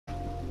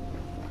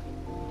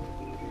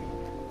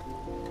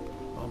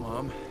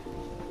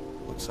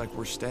Looks like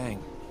we're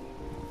staying.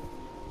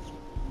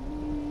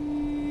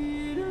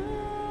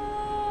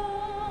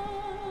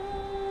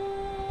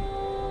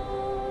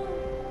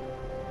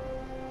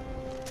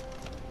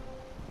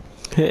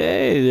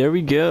 Hey, there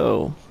we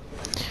go.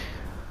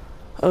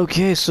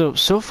 Okay, so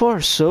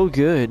far so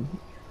good.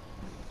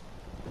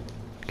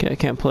 Okay, I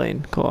can't play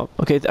in co-op.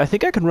 Okay, I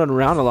think I can run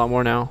around a lot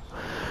more now.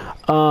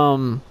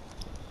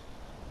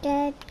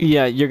 Dad.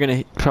 Yeah, you're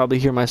gonna probably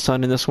hear my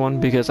son in this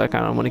one because I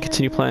kind of want to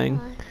continue playing,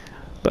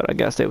 but I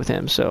gotta stay with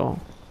him. So,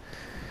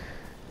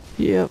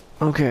 yep.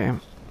 Okay.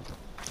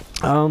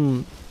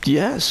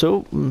 Yeah.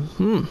 So,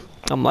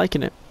 I'm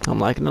liking it. I'm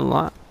liking it a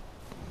lot.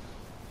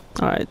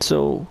 All right.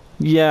 So,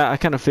 yeah, I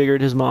kind of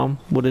figured his mom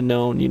would have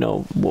known, you know,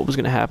 what was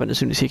gonna happen as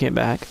soon as he came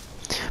back.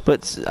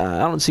 But I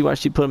don't see why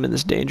she put him in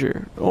this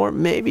danger. Or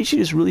maybe she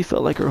just really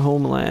felt like her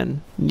homeland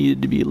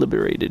needed to be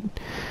liberated.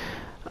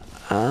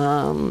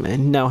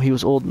 And now he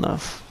was old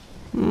enough.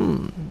 I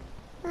don't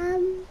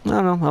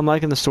know. I'm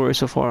liking the story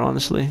so far,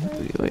 honestly.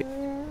 Wait.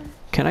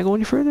 Can I go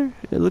any further?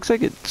 It looks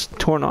like it's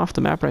torn off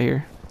the map right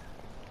here.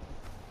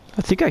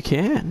 I think I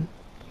can.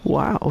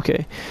 Wow,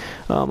 okay.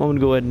 I'm going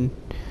to go ahead and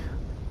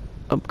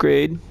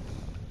upgrade.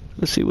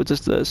 Let's see what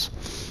this does.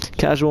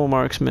 Casual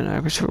marksman,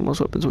 accuracy for most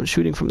weapons when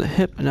shooting from the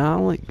hip.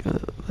 Now,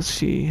 let's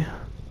see.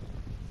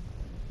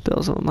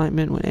 Bells of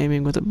enlightenment when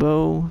aiming with a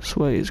bow.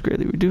 Sway is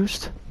greatly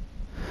reduced.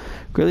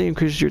 Greatly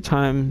increases your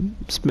time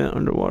spent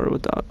underwater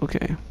without.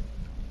 Okay.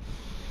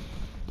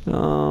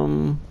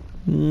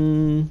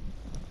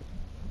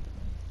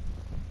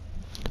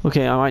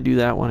 Okay, I might do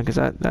that one because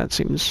that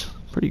seems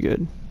pretty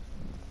good.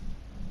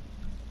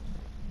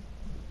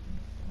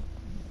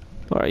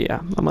 All right, yeah,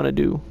 I'm gonna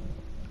do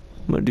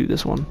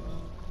this one.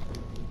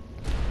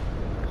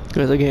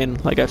 Because again,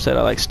 like I've said,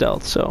 I like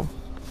stealth, so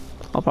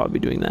I'll probably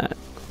be doing that.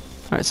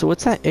 All right, so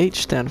what's that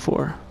H stand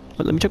for?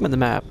 Let me check on the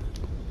map.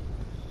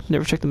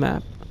 Never checked the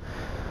map.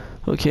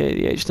 Okay,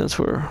 the H stands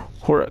for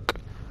Horuk.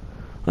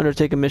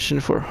 Undertake a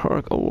mission for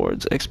Horuk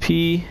Awards.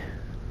 XP.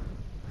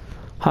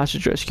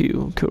 Hostage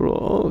rescue. Kill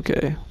roll.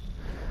 Okay.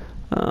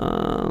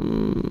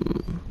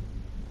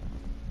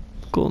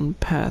 Golden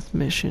Path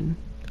mission.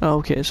 Oh,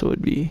 okay, so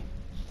it'd be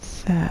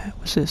that.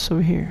 What's this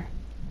over here?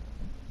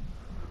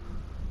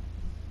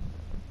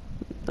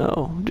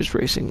 Oh, just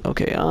racing.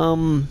 Okay.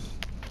 I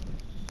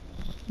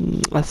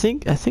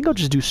think I'll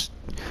just do.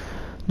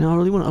 No, I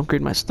really want to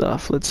upgrade my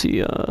stuff. Let's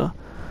see. I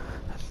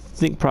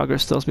think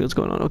progress tells me what's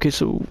going on. Okay,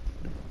 so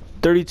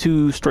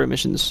 32 story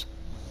missions.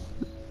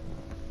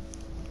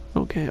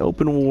 Okay,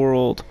 open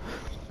world.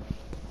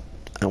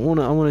 I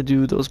wanna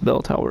do those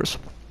bell towers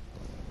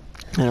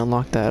and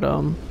unlock that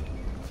what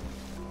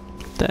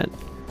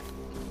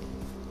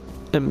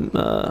you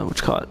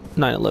call it,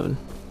 911.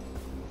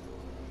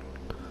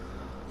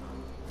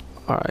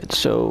 All right,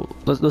 so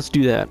let's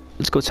do that.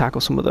 Let's go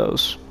tackle some of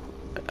those.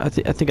 I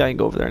think I can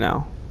go over there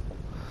now.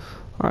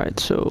 All right,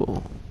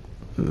 so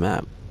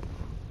map.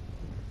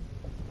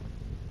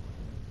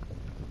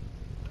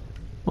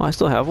 Well, I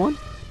still have one?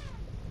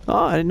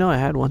 Oh, I didn't know I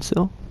had one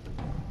still.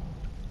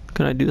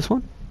 Can I do this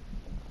one?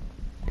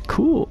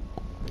 Cool.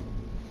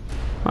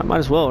 I might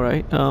as well,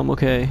 right?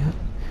 Okay.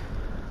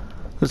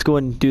 Let's go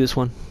ahead and do this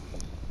one.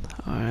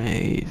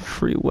 Alright,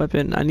 free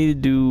weapon. I need to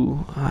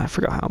do... I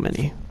forgot how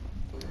many.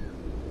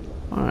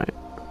 Alright.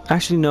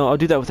 Actually, no, I'll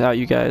do that without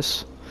you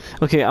guys.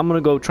 Okay, I'm gonna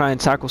go try and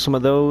tackle some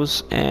of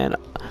those, and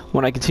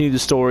when I continue the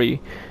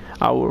story,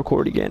 I will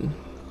record again.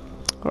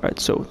 Alright,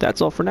 so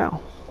that's all for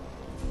now.